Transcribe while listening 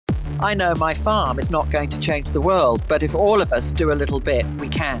I know my farm is not going to change the world, but if all of us do a little bit, we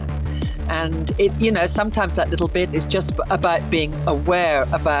can. And sometimes that little bit is just about being aware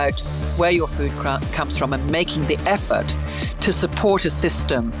about where your food comes from and making the effort to support a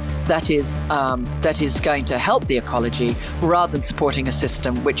system that is going to help the ecology rather than supporting a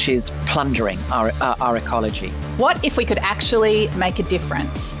system which is plundering our ecology. What if we could actually make a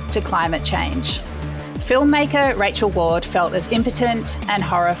difference to climate change? Filmmaker Rachel Ward felt as impotent and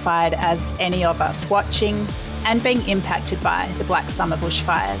horrified as any of us watching and being impacted by the Black Summer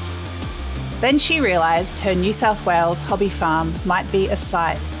bushfires. Then she realised her New South Wales hobby farm might be a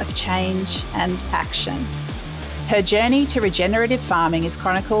site of change and action. Her journey to regenerative farming is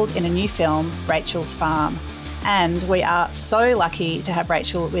chronicled in a new film, Rachel's Farm. And we are so lucky to have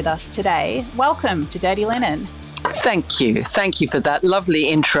Rachel with us today. Welcome to Dirty Linen. Thank you. Thank you for that lovely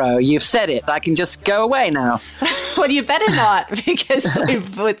intro. You've said it. I can just go away now. Well, you better not, because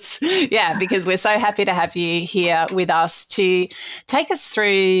we're so happy to have you here with us to take us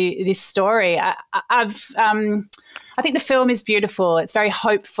through this story. I think the film is beautiful. It's very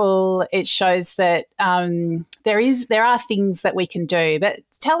hopeful. It shows that there are things that we can do. But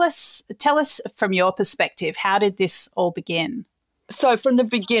tell us from your perspective, how did this all begin? So from the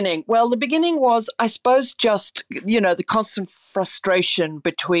beginning was, I suppose, just, the constant frustration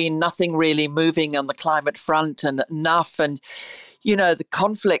between nothing really moving on the climate front and enough, and, the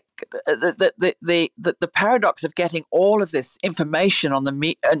conflict, the paradox of getting all of this information on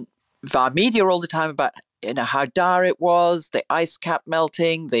via media all the time about, how dire it was, the ice cap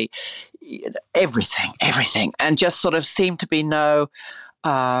melting, everything, and just sort of seemed to be no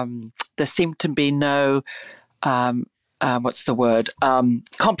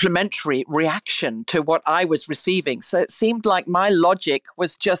complimentary reaction to what I was receiving. So it seemed like my logic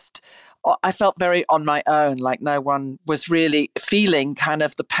was just, I felt very on my own, like no one was really feeling kind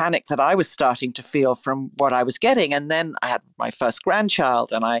of the panic that I was starting to feel from what I was getting. And then I had my first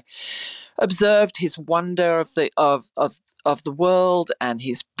grandchild, and I observed his wonder of the world and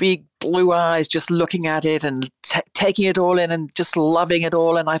his big blue eyes just looking at it and taking it all in and just loving it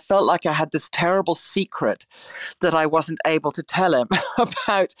all. And I felt like I had this terrible secret that I wasn't able to tell him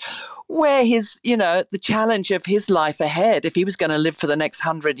about where the challenge of his life ahead, if he was going to live for the next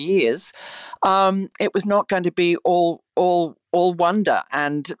 100 years, it was not going to be all wonder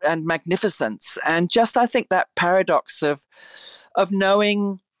and magnificence. And just, I think that paradox of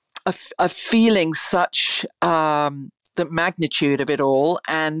knowing, of feeling such, the magnitude of it all.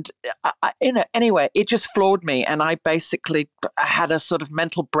 And, anyway, it just floored me. And I basically had a sort of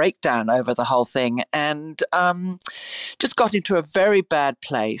mental breakdown over the whole thing, and just got into a very bad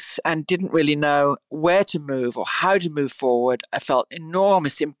place and didn't really know where to move or how to move forward. I felt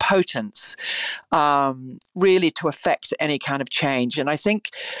enormous impotence, really, to affect any kind of change. And I think,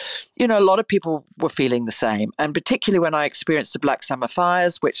 a lot of people were feeling the same. And particularly when I experienced the Black Summer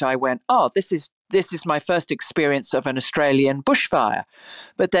fires, which I went, this is my first experience of an Australian bushfire.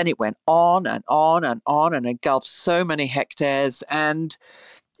 But then it went on and on and on and engulfed so many hectares, and,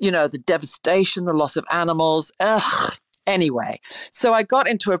 the devastation, the loss of animals. Anyway, so I got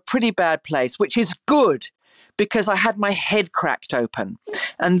into a pretty bad place, which is good, because I had my head cracked open.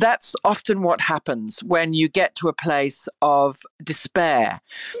 And that's often what happens when you get to a place of despair,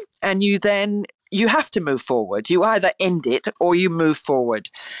 and you have to move forward. You either end it or you move forward.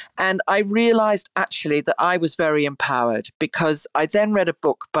 And I realized actually that I was very empowered, because I then read a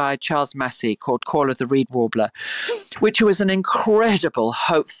book by Charles Massey called Call of the Reed Warbler, which was an incredible,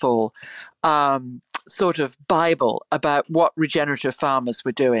 hopeful sort of Bible about what regenerative farmers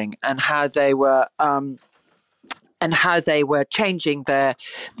were doing and how they were changing their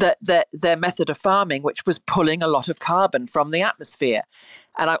method of farming, which was pulling a lot of carbon from the atmosphere.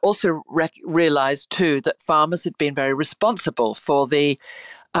 And I also realized, too, that farmers had been very responsible for the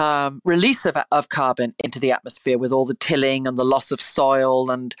release of carbon into the atmosphere, with all the tilling and the loss of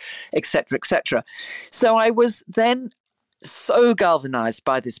soil and et cetera, et cetera. So I was then so galvanized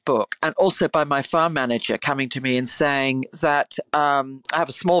by this book, and also by my farm manager coming to me and saying that I have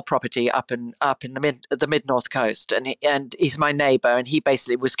a small property up in the mid north coast, and he's my neighbor, and he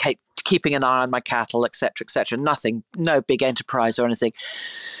basically was keeping an eye on my cattle, et cetera, nothing, no big enterprise or anything.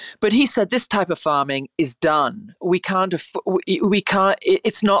 But he said, this type of farming is done. We can't,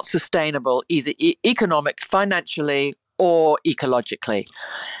 it's not sustainable, either economic, financially, or ecologically.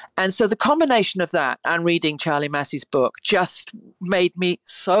 And so the combination of that and reading Charlie Massey's book just made me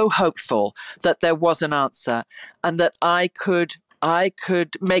so hopeful that there was an answer, and that I could I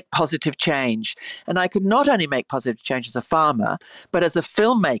could make positive change. And I could not only make positive change as a farmer, but as a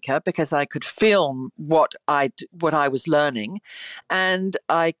filmmaker, because I could film what I was learning, and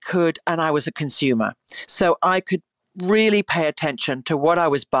I was a consumer. So I could really pay attention to what I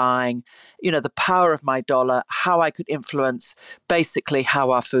was buying, the power of my dollar, how I could influence basically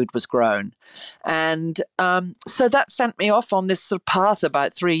how our food was grown. And so that sent me off on this sort of path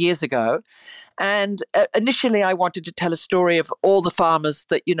about 3 years ago. And initially I wanted to tell a story of all the farmers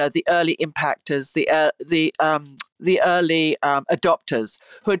that, the early impactors, the early adopters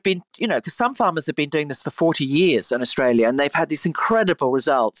who had been, because some farmers have been doing this for 40 years in Australia, and they've had these incredible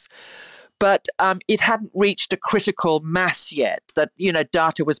results. But it hadn't reached a critical mass yet that,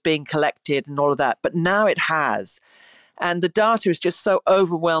 data was being collected and all of that. But now it has. And the data is just so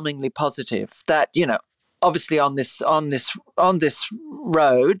overwhelmingly positive that, obviously on this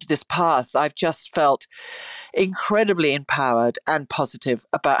road, this path, I've just felt incredibly empowered and positive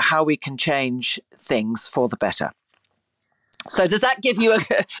about how we can change things for the better. So does that give you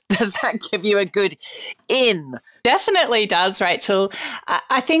a good in? Definitely does, Rachel.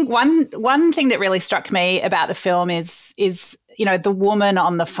 I think one thing that really struck me about the film is the woman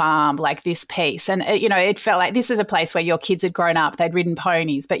on the farm, like this piece. And, it felt like this is a place where your kids had grown up, they'd ridden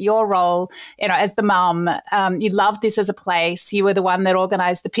ponies, but your role, as the mum, you loved this as a place. You were the one that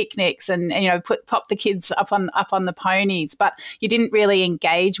organised the picnics and pop the kids up on the ponies, but you didn't really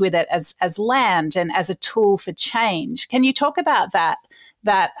engage with it as land and as a tool for change. Can you talk about that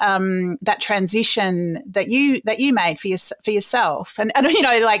transition that you made for yourself, and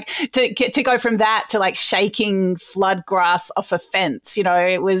to go from that to like shaking flood grass off a fence,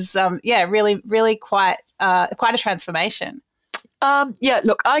 it was really, really quite a transformation.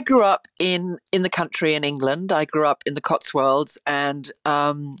 Look, I grew up in the country in England. I grew up in the Cotswolds, and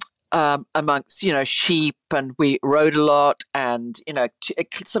amongst sheep, and we rode a lot, and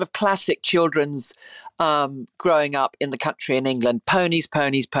sort of classic children's growing up in the country in England, ponies,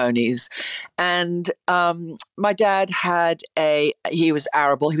 and my dad he was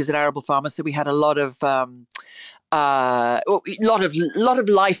arable. He was an arable farmer, so we had a lot of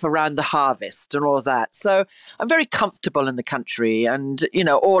life around the harvest and all of that. So I'm very comfortable in the country, and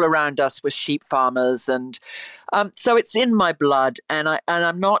all around us were sheep farmers, and so it's in my blood, and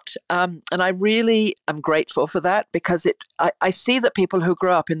I'm not, and I really am grateful for that, because I see that people who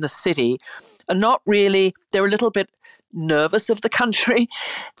grow up in the city are not really, they're a little bit nervous of the country.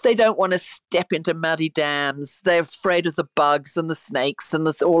 They don't want to step into muddy dams. They're afraid of the bugs and the snakes and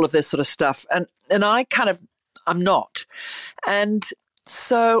all of this sort of stuff. And I'm not. And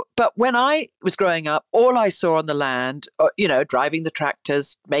so, but when I was growing up, all I saw on the land, driving the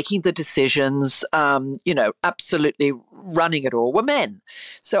tractors, making the decisions, absolutely running it all, were men.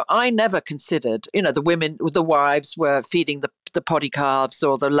 So I never considered, the women, the wives were feeding the potty calves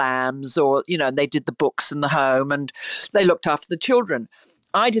or the lambs, or, and they did the books in the home, and they looked after the children.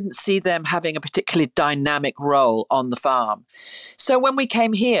 I didn't see them having a particularly dynamic role on the farm. So when we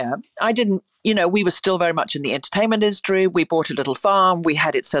came here, we were still very much in the entertainment industry. We bought a little farm. We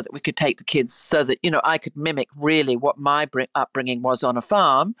had it so that we could take the kids, so that, I could mimic really what my upbringing was on a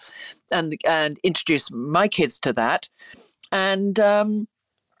farm, and introduce my kids to that. And,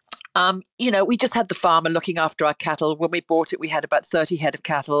 we just had the farmer looking after our cattle. When we bought it, we had about 30 head of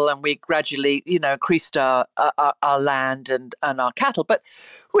cattle, and we gradually, increased our land and our cattle. But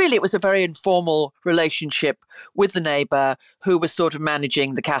really, it was a very informal relationship with the neighbour who was sort of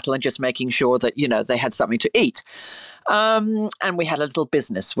managing the cattle and just making sure that, they had something to eat. And we had a little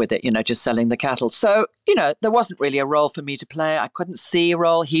business with it, just selling the cattle. So, there wasn't really a role for me to play. I couldn't see a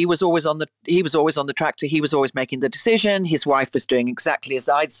role. He was always on the tractor. He was always making the decision. His wife was doing exactly as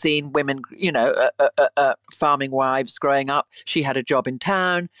I'd seen women, farming wives growing up. She had a job in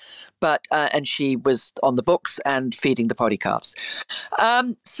town, but and she was on the books and feeding the potty calves.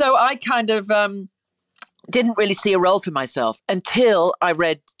 So I kind of didn't really see a role for myself until I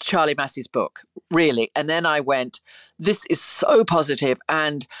read Charlie Massey's book, really. And then I went, this is so positive,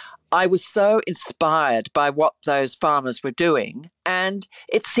 and I was so inspired by what those farmers were doing, and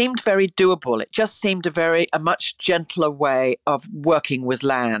it seemed very doable. It just seemed a much gentler way of working with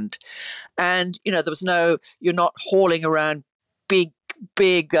land. And, there was you're not hauling around big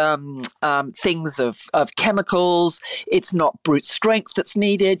things of chemicals. It's not brute strength that's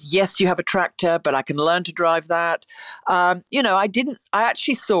needed. Yes, you have a tractor, but I can learn to drive that. I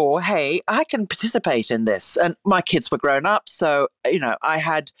actually saw, hey, I can participate in this. And my kids were grown up, so, I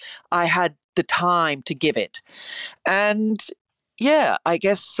had the time to give it. And I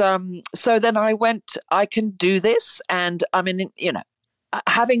guess, so then I went, I can do this. And I mean,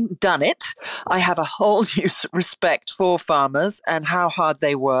 having done it, I have a whole new respect for farmers and how hard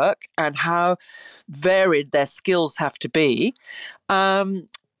they work and how varied their skills have to be. And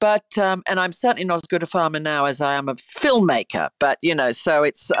I'm certainly not as good a farmer now as I am a filmmaker. But, so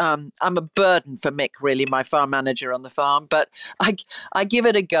it's I'm a burden for Mick, really, my farm manager on the farm. But I give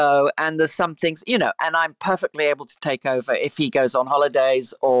it a go. And there's some things, and I'm perfectly able to take over if he goes on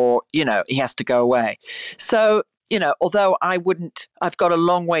holidays or, he has to go away. So, although I've got a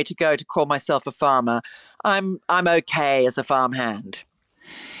long way to go to call myself a farmer, I'm okay as a farmhand.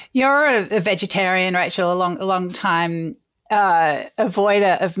 You're a vegetarian, Rachel, a long time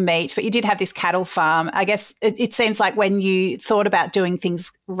avoider of meat, but you did have this cattle farm. I guess it seems like when you thought about doing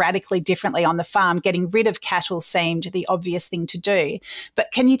things radically differently on the farm, getting rid of cattle seemed the obvious thing to do. But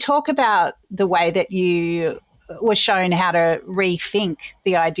can you talk about the way that you were shown how to rethink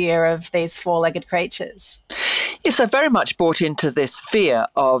the idea of these four-legged creatures? Yes, I very much bought into this fear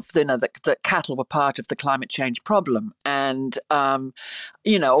of, that cattle were part of the climate change problem. And,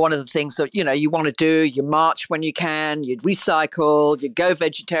 one of the things that, you want to do, you march when you can, you recycle, you go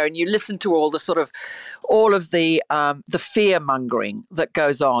vegetarian, you listen to all of the fear mongering that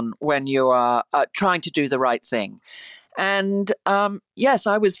goes on when you are trying to do the right thing. And yes,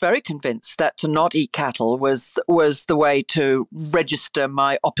 I was very convinced that to not eat cattle was the way to register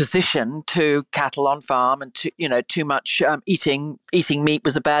my opposition to cattle on farm, and too much eating meat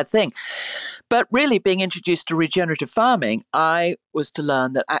was a bad thing. But really, being introduced to regenerative farming, I was to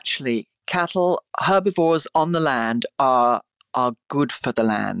learn that actually cattle, herbivores on the land, are good for the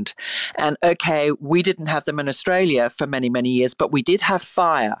land. And okay, we didn't have them in Australia for many, many years, but we did have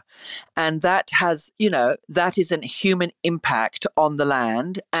fire. And that has, that is a human impact on the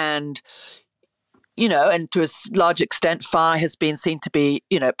land. And, and to a large extent, fire has been seen to be,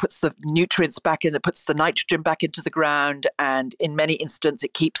 puts the nutrients back in, it puts the nitrogen back into the ground. And in many instances,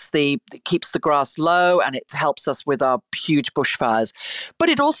 it keeps the grass low, and it helps us with our huge bushfires. But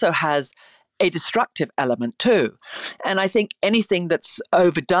it also has a destructive element too. And I think anything that's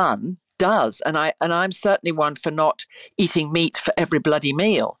overdone does. And I'm certainly one for not eating meat for every bloody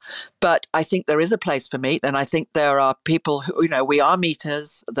meal. But I think there is a place for meat. And I think there are people who, we are meat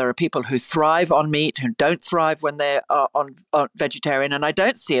eaters. There are people who thrive on meat, who don't thrive when they are on vegetarian. And I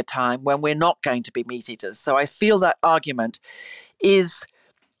don't see a time when we're not going to be meat eaters. So I feel that argument is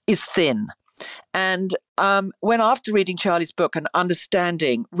thin. And when after reading Charlie's book and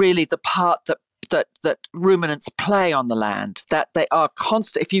understanding really the part that ruminants play on the land, that they are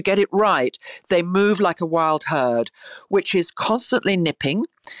constant, if you get it right, they move like a wild herd, which is constantly nipping,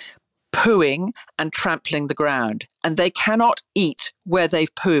 pooing and trampling the ground. And they cannot eat where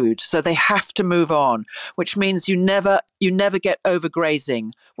they've pooed, so they have to move on, which means you never get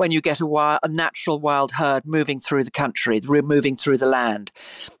overgrazing when you get a natural wild herd moving through the country, moving through the land.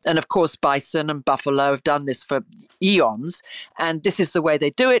 And of course, bison and buffalo have done this for eons, and this is the way they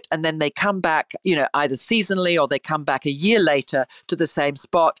do it. And then they come back, either seasonally or they come back a year later to the same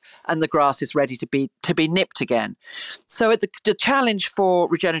spot, and the grass is ready to be nipped again. So the challenge for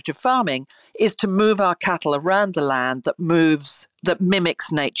regenerative farming is to move our cattle around the land that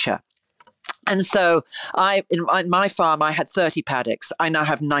mimics nature. And so in my farm, I had 30 paddocks. I now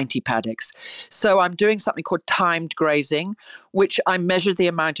have 90 paddocks. So I'm doing something called timed grazing, which I measure the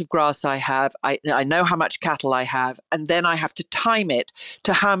amount of grass I have. I know how much cattle I have, and then I have to time it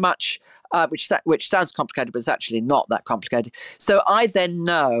to how much, which sounds complicated, but it's actually not that complicated. So I then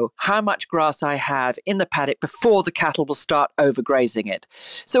know how much grass I have in the paddock before the cattle will start overgrazing it.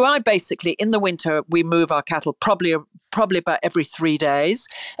 So I basically, in the winter, we move our cattle probably about every 3 days.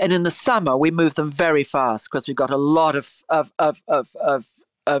 And in the summer, we move them very fast because we've got a lot of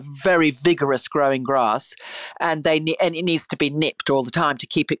very vigorous growing grass, and it needs to be nipped all the time to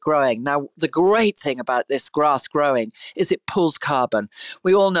keep it growing. Now, the great thing about this grass growing is it pulls carbon.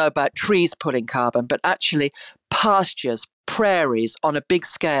 We all know about trees pulling carbon, but actually pastures, prairies on a big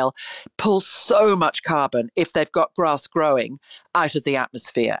scale pull so much carbon if they've got grass growing out of the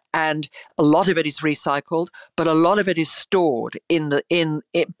atmosphere. And a lot of it is recycled, but a lot of it is stored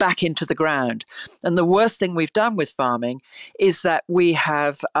back into the ground. And the worst thing we've done with farming is that we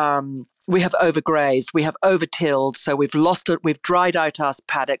have overgrazed, we have overtilled, so we've lost it, we've dried out our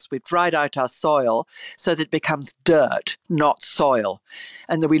paddocks, we've dried out our soil so that it becomes dirt, not soil.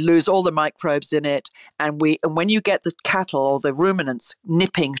 And then we lose all the microbes in it. And when you get the cattle or the ruminants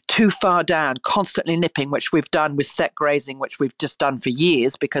nipping too far down, constantly nipping, which we've done with set grazing, which we've just done for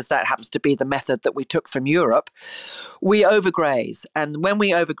years because that happens to be the method that we took from Europe, we overgraze. And when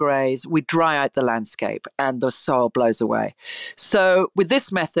we overgraze, we dry out the landscape and the soil blows away. So with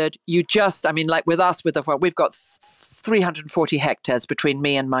this method, like with us, we've got 340 hectares between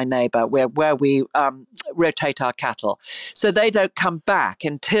me and my neighbour where we rotate our cattle. So they don't come back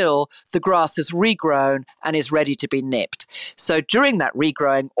until the grass has regrown and is ready to be nipped. So during that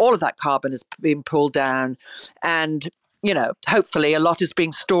regrowing, all of that carbon is being pulled down, and, hopefully a lot is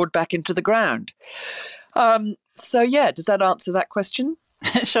being stored back into the ground. So yeah, does that answer that question?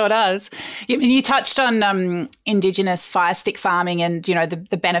 It sure does. You touched on Indigenous fire stick farming and,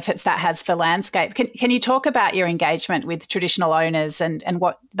 the benefits that has for landscape. Can you talk about your engagement with traditional owners and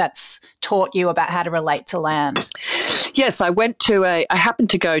what that's taught you about how to relate to land? Yes, I happened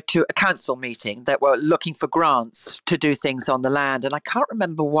to go to a council meeting that were looking for grants to do things on the land. And I can't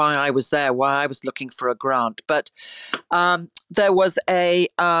remember why I was there, why I was looking for a grant. But there was I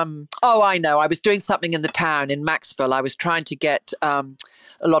know, I was doing something in the town in Maxville. I was trying to get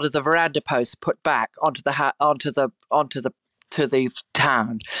a lot of the veranda posts put back onto the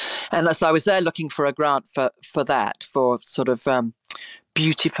town. And so I was there looking for a grant for that, for sort of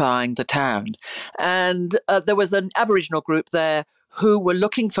beautifying the town. And there was an Aboriginal group there who were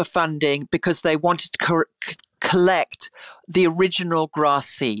looking for funding because they wanted to collect the original grass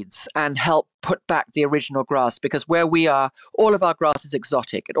seeds and help put back the original grass, because where we are, all of our grass is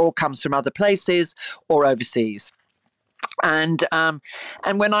exotic. It all comes from other places or overseas. And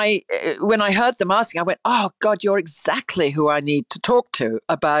when I heard them asking, I went, oh God, you're exactly who I need to talk to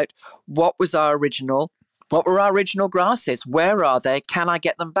about what were our original grasses? Where are they? Can I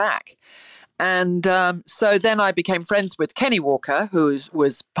get them back? And so then I became friends with Kenny Walker, who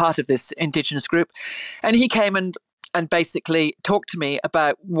was part of this Indigenous group, and he came and basically talked to me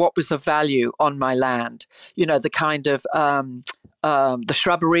about what was of value on my land. The kind of the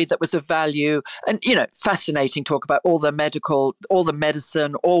shrubbery that was of value, and fascinating talk about all the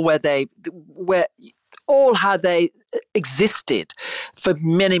medicine, how they existed for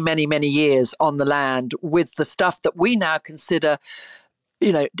many, many, many years on the land with the stuff that we now consider,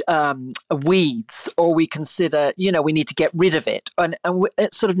 weeds, or we consider, we need to get rid of it. And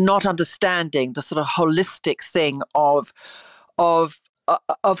it's sort of not understanding the sort of holistic thing of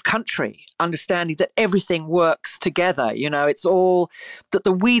country, understanding that everything works together. It's all that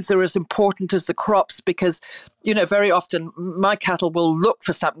the weeds are as important as the crops, because, very often my cattle will look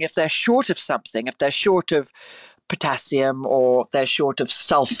for something. If they're short of something, if they're short of potassium, or they're short of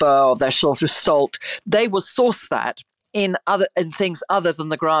sulfur, or they're short of salt, they will source that in things other than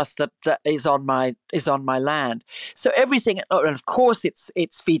the grass that is on my land. So everything, and of course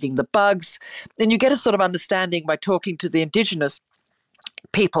it's feeding the bugs. And you get a sort of understanding by talking to the Indigenous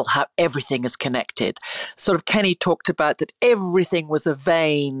people how everything is connected. Sort of Kenny talked about that everything was a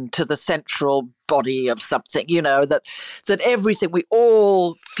vein to the central body of something, that everything, we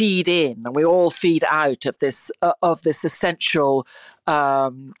all feed in and we all feed out of this essential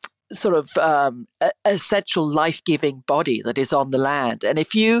essential life-giving body that is on the land. And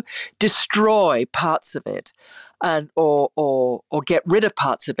if you destroy parts of it or get rid of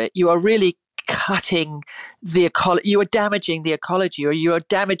parts of it, you are really cutting the ecology. You are damaging the ecology, or you are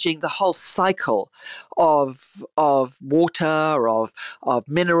damaging the whole cycle of water, of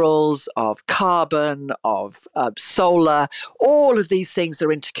minerals, of carbon, of solar. All of these things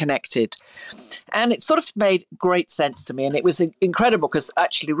are interconnected, and it sort of made great sense to me. And it was incredible because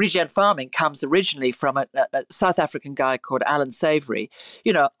actually regen farming comes originally from a South African guy called Alan Savory,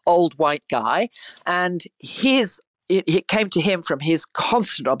 old white guy, and it came to him from his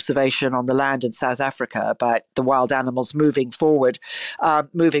constant observation on the land in South Africa about the wild animals moving forward,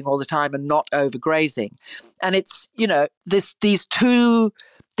 moving all the time and not overgrazing. And it's, these two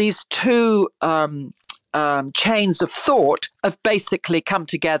chains of thought have basically come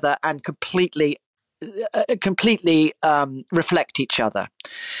together and completely reflect each other.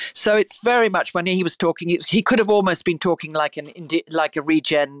 So it's very much, when he was talking, he could have almost been talking like a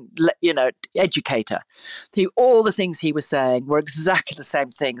regen, educator. All the things he was saying were exactly the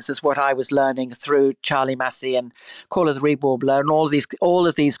same things as what I was learning through Charlie Massey and Call of the Reed Warbler and all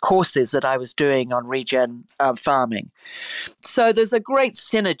of these courses that I was doing on regen farming. So there's a great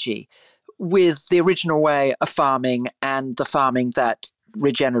synergy with the original way of farming and the farming that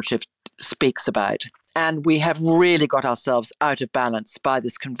regenerative speaks about. And we have really got ourselves out of balance by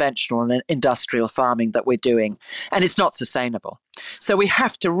this conventional and industrial farming that we're doing. And it's not sustainable. So we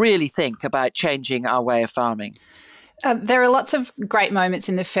have to really think about changing our way of farming. There are lots of great moments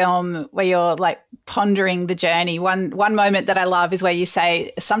in the film where you're pondering the journey. One moment that I love is where you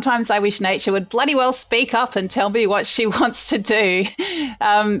say, sometimes I wish nature would bloody well speak up and tell me what she wants to do.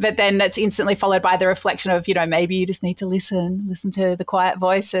 But then that's instantly followed by the reflection of, maybe you just need to listen to the quiet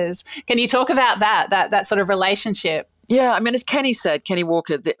voices. Can you talk about that sort of relationship? Yeah, I mean, as Kenny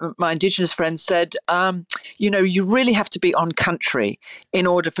Walker, my Indigenous friend said, you really have to be on country in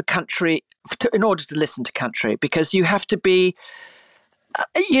order to listen to country, because you have to be,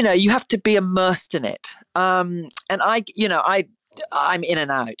 you have to be immersed in it. And I'm in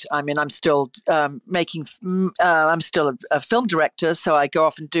and out. I mean, I'm still I'm still a film director, so I go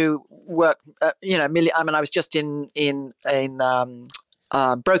off and do work. I was just in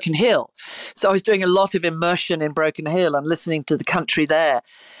Broken Hill, so I was doing a lot of immersion in Broken Hill and listening to the country there.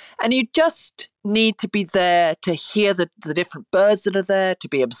 And you just need to be there to hear the different birds that are there, to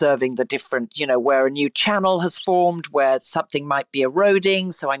be observing the different, where a new channel has formed, where something might be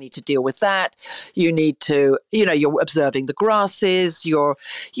eroding. So I need to deal with that. You need to, you're observing the grasses. You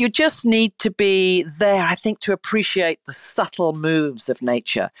just need to be there, I think, to appreciate the subtle moves of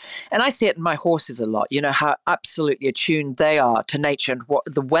nature. And I see it in my horses a lot, how absolutely attuned they are to nature and what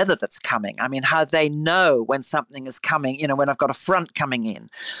the weather that's coming. I mean, how they know when something is coming, when I've got a front coming in.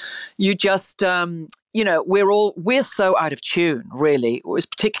 You just, we're so out of tune, really,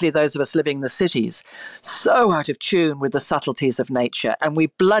 particularly those of us living in the cities, so out of tune with the subtleties of nature. And we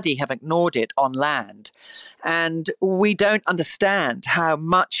bloody have ignored it on land. And we don't understand how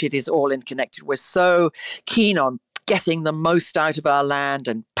much it is all interconnected. We're so keen on getting the most out of our land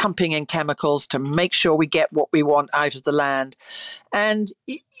and pumping in chemicals to make sure we get what we want out of the land. And,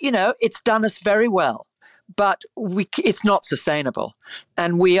 it's done us very well. But it's not sustainable.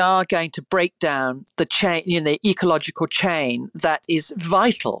 And we are going to break down the chain, the ecological chain that is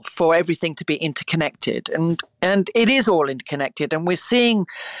vital for everything to be interconnected. And it is all interconnected. And we're seeing,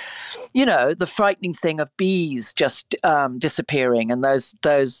 the frightening thing of bees just disappearing, and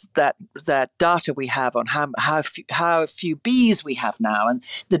that data we have on how few bees we have now, and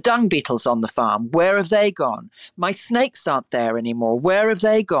the dung beetles on the farm. Where have they gone? My snakes aren't there anymore. Where have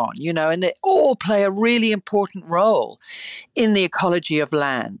they gone? And they all play a really important role in the ecology of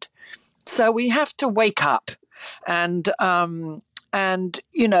land. So we have to wake up and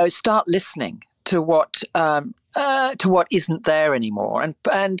start listening to what isn't there anymore,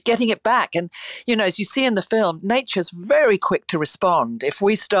 and getting it back. And as you see in the film, nature's very quick to respond. If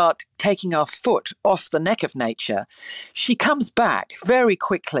we start taking our foot off the neck of nature, she comes back very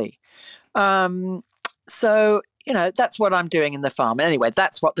quickly. So that's what I'm doing in the farm. And anyway,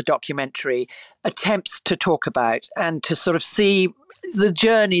 that's what the documentary attempts to talk about, and to sort of see the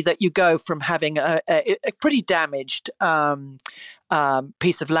journey that you go from having a pretty damaged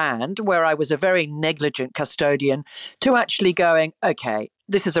piece of land, where I was a very negligent custodian, to actually going, okay,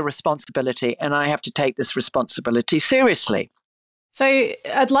 this is a responsibility, and I have to take this responsibility seriously. So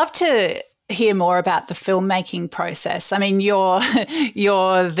I'd love to hear more about the filmmaking process. I mean, you're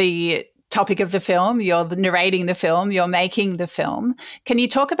the topic of the film, you're narrating the film, you're making the film. Can you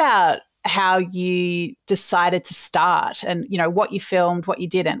talk about how you decided to start, and what you filmed, what you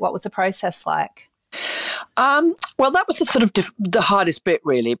didn't? What was the process like? Well, that was the hardest bit,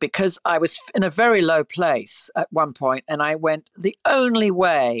 really, because I was in a very low place at one point, and I went, the only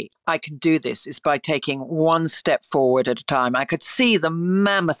way I can do this is by taking one step forward at a time. I could see the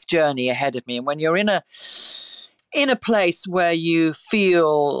mammoth journey ahead of me. And when you're in a place where you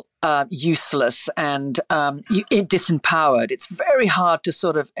feel useless and disempowered, it's very hard to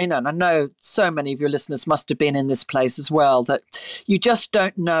and I know so many of your listeners must have been in this place as well, that you just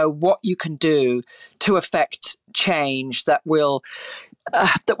don't know what you can do to affect change that will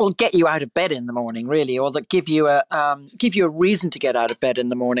get you out of bed in the morning, really, or that give you a reason to get out of bed in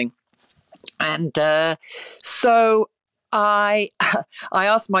the morning. And so I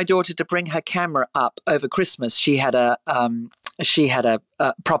asked my daughter to bring her camera up over Christmas. She had a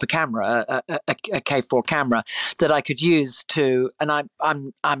proper camera, a K4 camera that I could use and I'm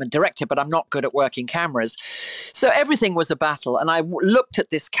a director, but I'm not good at working cameras. So everything was a battle. And I looked at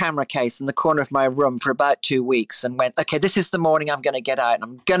this camera case in the corner of my room for about 2 weeks and went, okay, this is the morning I'm going to get out. And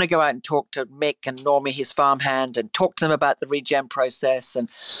I'm going to go out and talk to Mick and Normie, his farmhand, and talk to them about the regen process and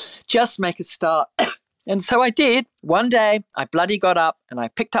just make a start. And so I did. One day, I bloody got up and I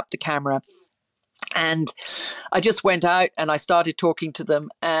picked up the camera, and I just went out and I started talking to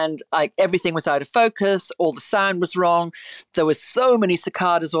them, and everything was out of focus. All the sound was wrong. There was so many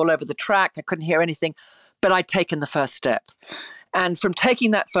cicadas all over the track. I couldn't hear anything, but I'd taken the first step. And from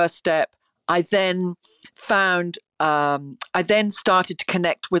taking that first step, I then started to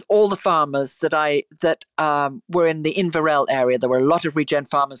connect with all the farmers that were in the Inverell area. There were a lot of regen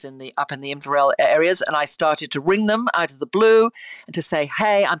farmers up in the Inverell areas, and I started to ring them out of the blue and to say,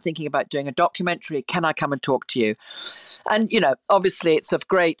 hey, I'm thinking about doing a documentary. Can I come and talk to you? And, obviously it's of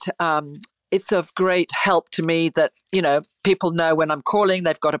great help to me that, people know when I'm calling,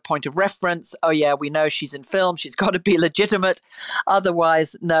 they've got a point of reference. Oh, yeah, we know she's in film. She's got to be legitimate.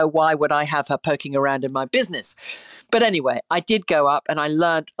 Otherwise, no, why would I have her poking around in my business? But anyway, I did go up and I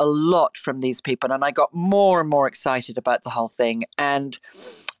learned a lot from these people, and I got more and more excited about the whole thing. And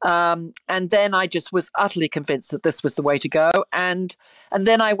then I just was utterly convinced that this was the way to go. And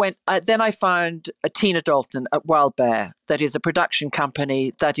then I found Tina Dalton at Wild Bear. That is a production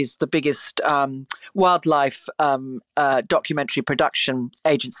company that is the biggest wildlife documentary production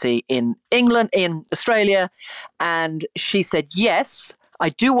agency in England, in Australia. And she said, yes, I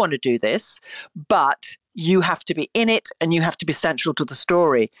do want to do this, but you have to be in it and you have to be central to the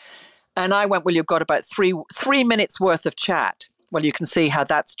story. And I went, well, you've got about three minutes worth of chat. Well, you can see how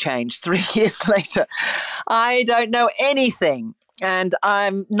that's changed 3 years later. I don't know anything. And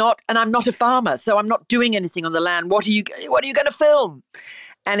I'm not a farmer, so I'm not doing anything on the land. What are you going to film?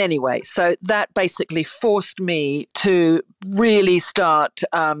 And anyway, so that basically forced me to really start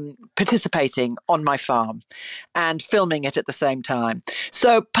participating on my farm and filming it at the same time.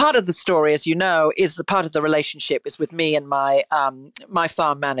 So part of the story, as you know, is the part of the relationship is with me and my my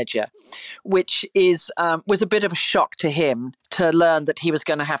farm manager, which was a bit of a shock to him to learn that he was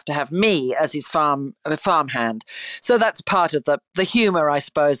going to have me as his farmhand. So that's part of the humor, I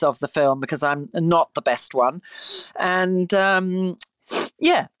suppose, of the film, because I'm not the best one. And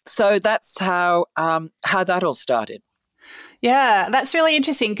yeah, so that's how that all started. Yeah, that's really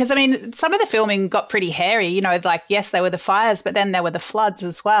interesting because, I mean, some of the filming got pretty hairy, you know, like, yes, there were the fires, but then there were the floods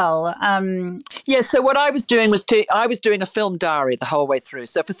as well. Yeah, so what I was doing I was doing a film diary the whole way through.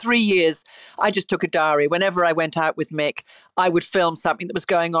 So for 3 years, I just took a diary. Whenever I went out with Mick, I would film something that was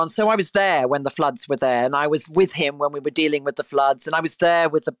going on. So I was there when the floods were there, and I was with him when we were dealing with the floods, and I was there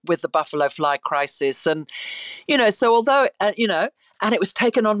with the buffalo fly crisis. And, you know, so although, you know, and it was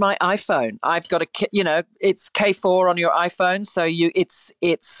taken on my iPhone. I've got it's K4 on your iPhone. So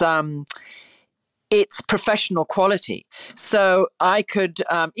it's professional quality. So I could,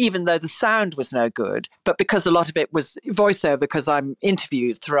 even though the sound was no good, but because a lot of it was voiceover, because I'm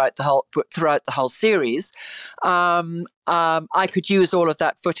interviewed throughout the whole series, I could use all of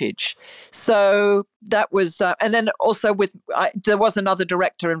that footage. So that was, and then also there was another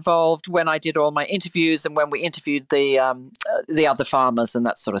director involved when I did all my interviews and when we interviewed the other farmers and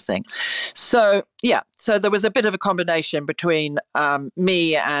that sort of thing. So yeah, so there was a bit of a combination between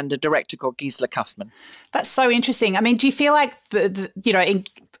me and a director called Gisela Kaufman. That's so interesting. I mean, do you feel like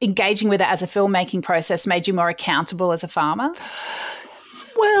engaging with it as a filmmaking process made you more accountable as a farmer?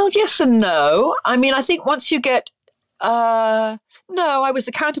 Well, yes and no. I mean, I think once you get no, I was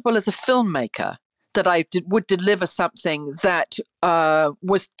accountable as a filmmaker, that I would deliver something that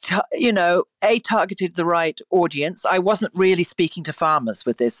was, targeted the right audience. I wasn't really speaking to farmers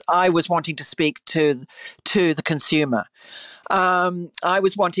with this. I was wanting to speak to the consumer. I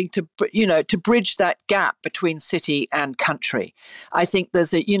was wanting to bridge that gap between city and country. I think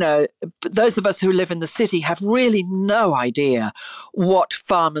there's those of us who live in the city have really no idea what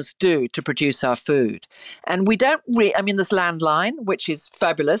farmers do to produce our food. And we don't there's Landline, which is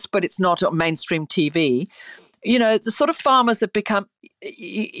fabulous, but it's not on mainstream TV. You know, the sort of farmers have become,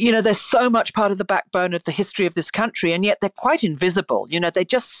 they're so much part of the backbone of the history of this country, and yet they're quite invisible. You know, they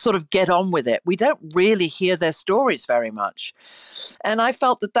just sort of get on with it. We don't really hear their stories very much. And I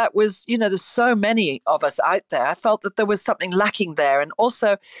felt that was, there's so many of us out there. I felt that there was something lacking there. And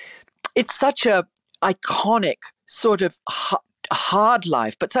also, it's such a iconic sort of hard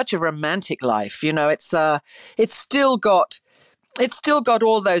life, but such a romantic life. You know, it's still got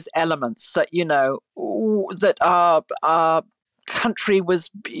all those elements that, that our country was,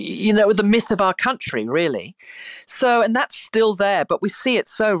 the myth of our country, really. So, and that's still there, but we see it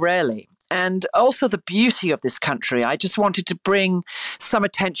so rarely. And also the beauty of this country. I just wanted to bring some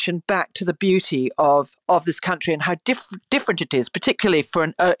attention back to the beauty of this country and how different it is, particularly for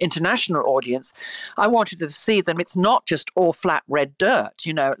an international audience. I wanted to see them. It's not just all flat red dirt,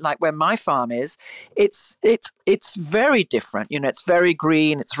 like where my farm is. It's very different. It's very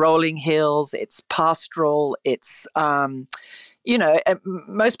green. It's rolling hills. It's pastoral. It's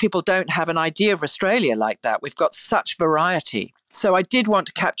most people don't have an idea of Australia like that. We've got such variety. So I did want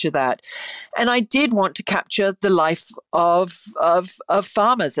to capture that. And I did want to capture the life of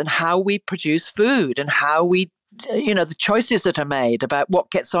farmers and how we produce food and how we, the choices that are made about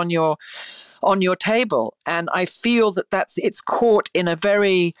what gets on your table. And I feel that it's caught in a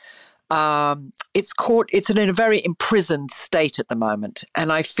very it's in a very imprisoned state at the moment.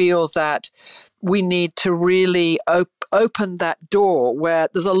 And I feel that we need to really open that door where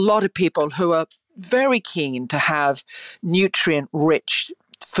there's a lot of people who are very keen to have nutrient-rich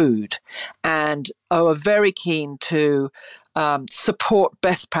food and are very keen to support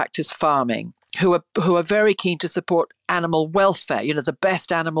best practice farming, who are very keen to support animal welfare, the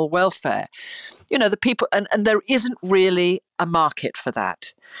best animal welfare. The people, and there isn't really a market for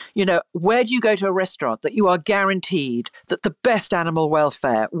that. Where do you go to a restaurant that you are guaranteed that the best animal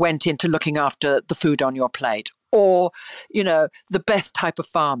welfare went into looking after the food on your plate? Or, the best type of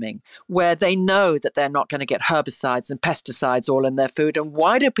farming where they know that they're not going to get herbicides and pesticides all in their food. And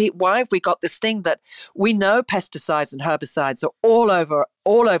why have we got this thing that we know pesticides and herbicides are all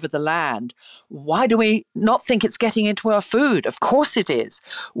over the land? Why do we not think it's getting into our food? Of course it is.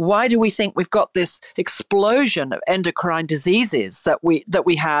 Why do we think we've got this explosion of endocrine diseases that we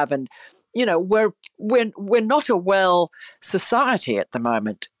have? And we're not a well society at the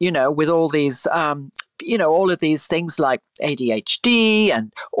moment, with all these all of these things like ADHD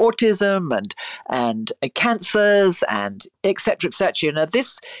and autism and cancers and et cetera, et cetera.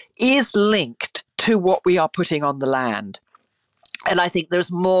 This is linked to what we are putting on the land. And I think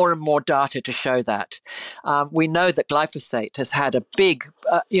there's more and more data to show that. We know that glyphosate has had a big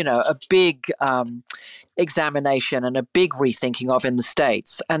examination and a big rethinking of in the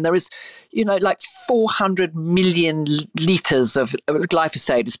States. And there is, like 400 million liters of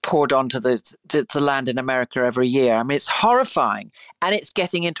glyphosate is poured onto the land in America every year. I mean, it's horrifying. And it's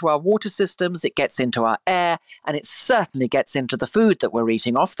getting into our water systems, it gets into our air, and it certainly gets into the food that we're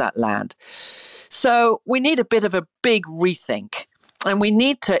eating off that land. So we need a bit of a big rethink. And we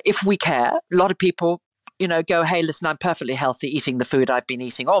need to, if we care, a lot of people, go, hey, listen, I'm perfectly healthy eating the food I've been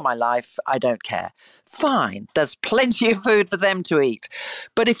eating all my life. I don't care. Fine. There's plenty of food for them to eat.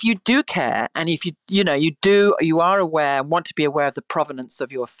 But if you do care, and if you are aware and want to be aware of the provenance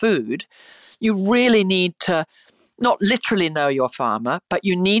of your food, you really need to not literally know your farmer, but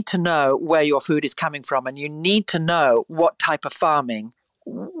you need to know where your food is coming from. And you need to know what type of farming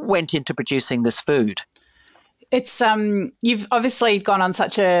went into producing this food. It's you've obviously gone on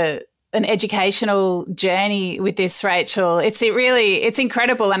such an educational journey with this, Rachel. It's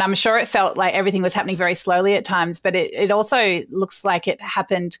incredible, and I'm sure it felt like everything was happening very slowly at times, but it also looks like it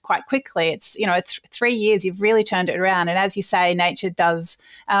happened quite quickly. It's 3 years you've really turned it around, and as you say, nature does,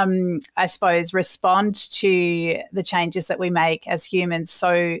 I suppose, respond to the changes that we make as humans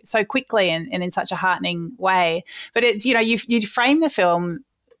so quickly and in such a heartening way. But it's you frame the film.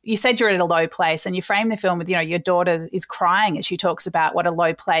 You said you're at a low place, and you frame the film with, your daughter is crying as she talks about what a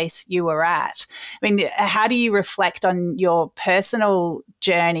low place you were at. I mean, how do you reflect on your personal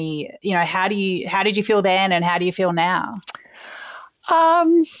journey? How did you feel then, and how do you feel now?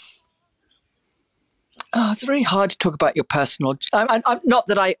 It's very hard to talk about your personal. I'm not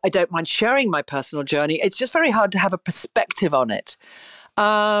that I don't mind sharing my personal journey. It's just very hard to have a perspective on it.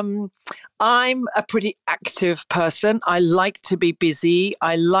 I'm a pretty active person. I like to be busy.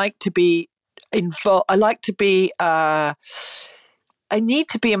 I like to be involved. I need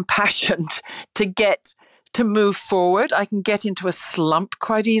to be impassioned to move forward. I can get into a slump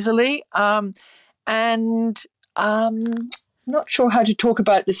quite easily. And I'm not sure how to talk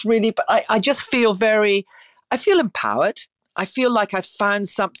about this really, but I just feel I feel empowered. I feel like I've found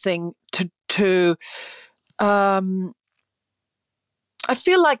something to I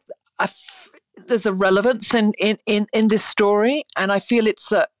feel like there's a relevance in this story, and I feel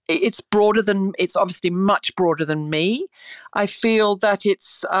it's broader than, it's obviously much broader than me. I feel that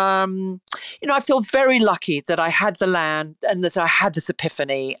it's I feel very lucky that I had the land, and that I had this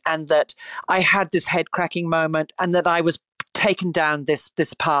epiphany, and that I had this head cracking moment, and that I was taken down this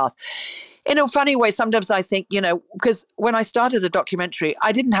path. In a funny way, sometimes I think, because when I started the documentary,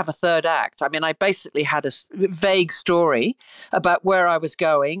 I didn't have a third act. I mean, I basically had a vague story about where I was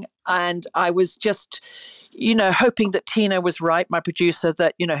going. And I was just, hoping that Tina was right, my producer,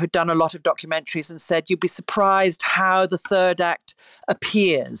 that, who'd done a lot of documentaries, and said, you'd be surprised how the third act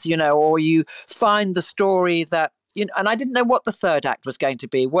appears, or you find the story that, and I didn't know what the third act was going to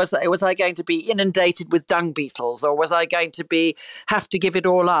be. Was I going to be inundated with dung beetles, or was I going to have to give it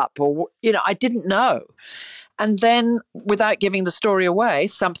all up? Or, I didn't know. And then, without giving the story away,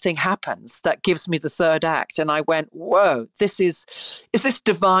 something happens that gives me the third act. And I went, whoa, is this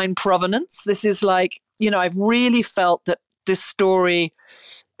divine provenance? This is like, I've really felt that this story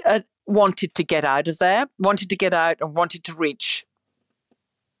wanted to get out of there, wanted to get out and wanted to reach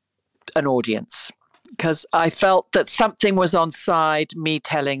an audience. Because I felt that something was on side me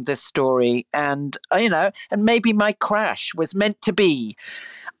telling this story, and and maybe my crash was meant to be.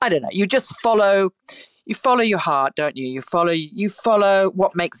 I don't know. You just follow you follow your heart, don't you? You follow you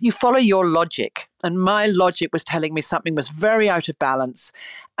follow your logic. And my logic was telling me something was very out of balance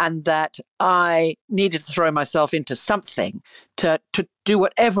and that I needed to throw myself into something to do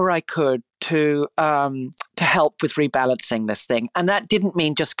whatever I could to help with rebalancing this thing. And that didn't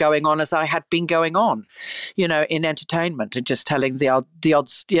mean just going on as I had been going on, in entertainment and just telling the odd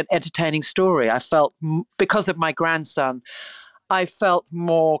entertaining story. I felt, because of my grandson, I felt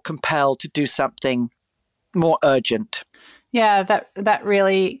more compelled to do something more urgent. Yeah, that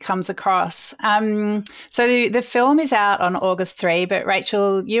really comes across. So the film is out on August 3, but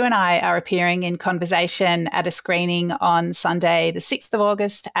Rachel, you and I are appearing in conversation at a screening on Sunday, the 6th of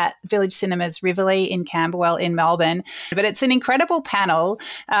August at Village Cinemas Rivoli in Camberwell in Melbourne. But it's an incredible panel.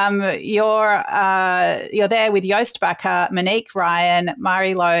 You're there with Joost Bakker, Monique Ryan,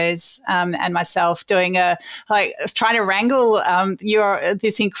 Mari Lowe's, and myself doing trying to wrangle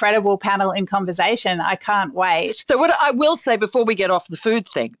this incredible panel in conversation. I can't wait. So what I will say before we get off the food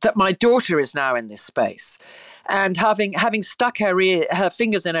thing, that my daughter is now in this space, and having stuck her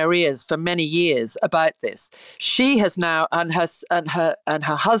fingers in her ears for many years about this, she has now, and her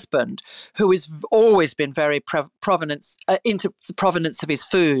husband, who has always been very into the provenance of his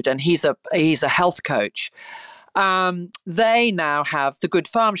food, and he's a health coach. They now have the Good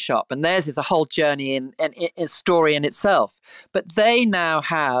Farm Shop, and theirs is a whole journey and a story in itself. But they now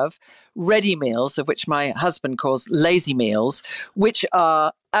have ready meals, of which my husband calls lazy meals, which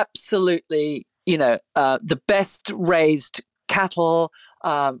are absolutely, the best raised cattle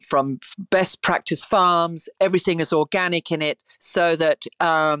from best practice farms. Everything is organic in it, so that,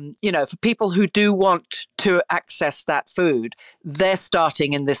 for people who do want to access that food, they're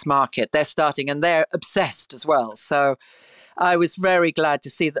starting in this market. They're starting, and they're obsessed as well. So I was very glad to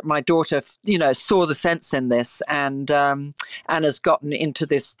see that my daughter, saw the sense in this and has gotten into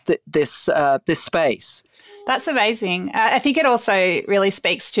this space. That's amazing. I think it also really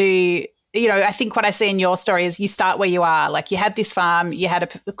speaks to, I think what I see in your story is you start where you are. Like, you had this farm, you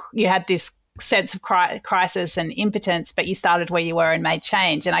had this sense of crisis and impotence, but you started where you were and made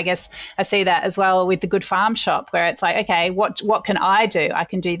change. And I guess I see that as well with the Good Farm Shop, where it's like, okay, what can I do? I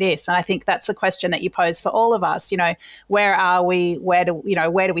can do this. And I think that's the question that you pose for all of us. Where are we? Where do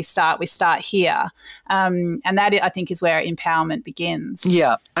we start? We start here. And that, I think, is where empowerment begins.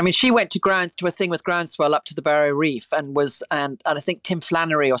 Yeah. I mean, she went to a thing with Groundswell up to the Barrow Reef and I think Tim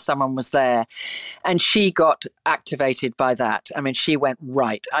Flannery or someone was there, and she got activated by that. I mean, she went,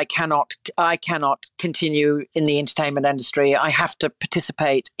 right, I cannot continue in the entertainment industry. I have to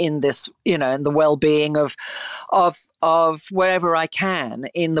participate in this, in the well-being of wherever I can,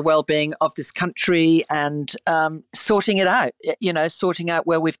 in the well-being of this country, and sorting it out. Sorting out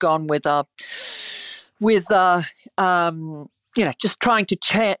where we've gone just trying to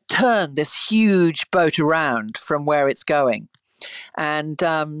turn this huge boat around from where it's going, and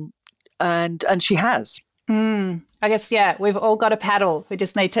she has. I guess, yeah, we've all got a paddle.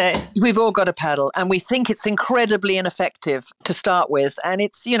 We've all got a paddle, and we think it's incredibly ineffective to start with. And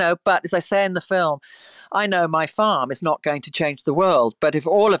it's, but as I say in the film, I know my farm is not going to change the world, but if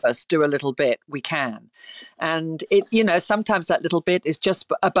all of us do a little bit, we can. And sometimes that little bit is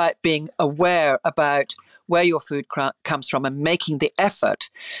just about being aware about where your food comes from and making the effort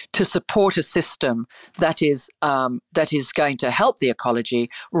to support a system that is going to help the ecology,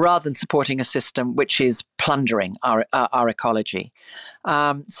 rather than supporting a system which is plundering our ecology.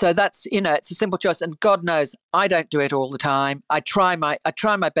 So that's, it's a simple choice. And God knows I don't do it all the time. I try my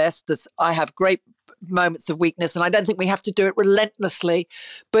best. I have great moments of weakness, and I don't think we have to do it relentlessly.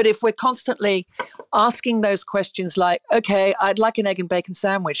 But if we're constantly asking those questions like, okay, I'd like an egg and bacon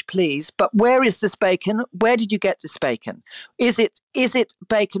sandwich, please, but where is this bacon? Where did you get this bacon? Is it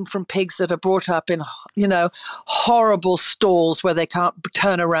bacon from pigs that are brought up in, horrible stalls where they can't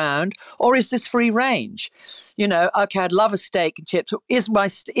turn around? Or is this free range? Okay, I'd love a steak and chips. Is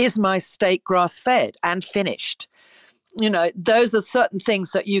my steak grass-fed and finished? Those are certain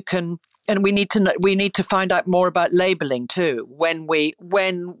things that you can. And we need to find out more about labeling too when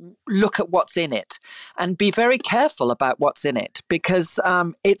look at what's in it, and be very careful about what's in it, because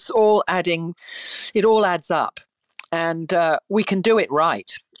it all adds up, and we can do it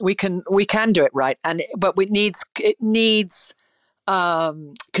right. We can do it right, but it needs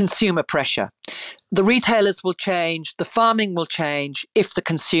consumer pressure. The retailers will change, the farming will change if the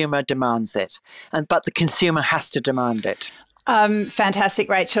consumer demands it, but the consumer has to demand it. Fantastic,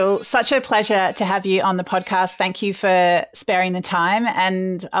 Rachel. Such a pleasure to have you on the podcast. Thank you for sparing the time,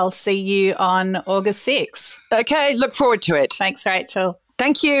 and I'll see you on August 6th. Okay, look forward to it. Thanks, Rachel.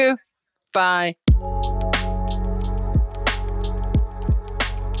 Thank you. Bye.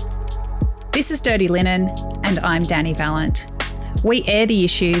 This is Dirty Linen, and I'm Dani Valent. We air the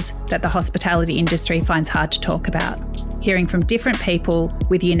issues that the hospitality industry finds hard to talk about, hearing from different people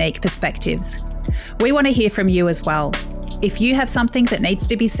with unique perspectives. We want to hear from you as well. If you have something that needs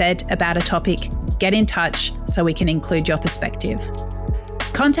to be said about a topic, get in touch so we can include your perspective.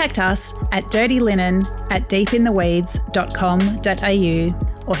 Contact us at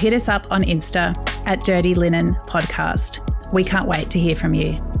dirtylinen@deepintheweeds.com.au or hit us up on Insta at Dirty Linen Podcast. We can't wait to hear from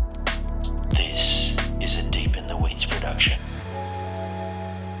you. This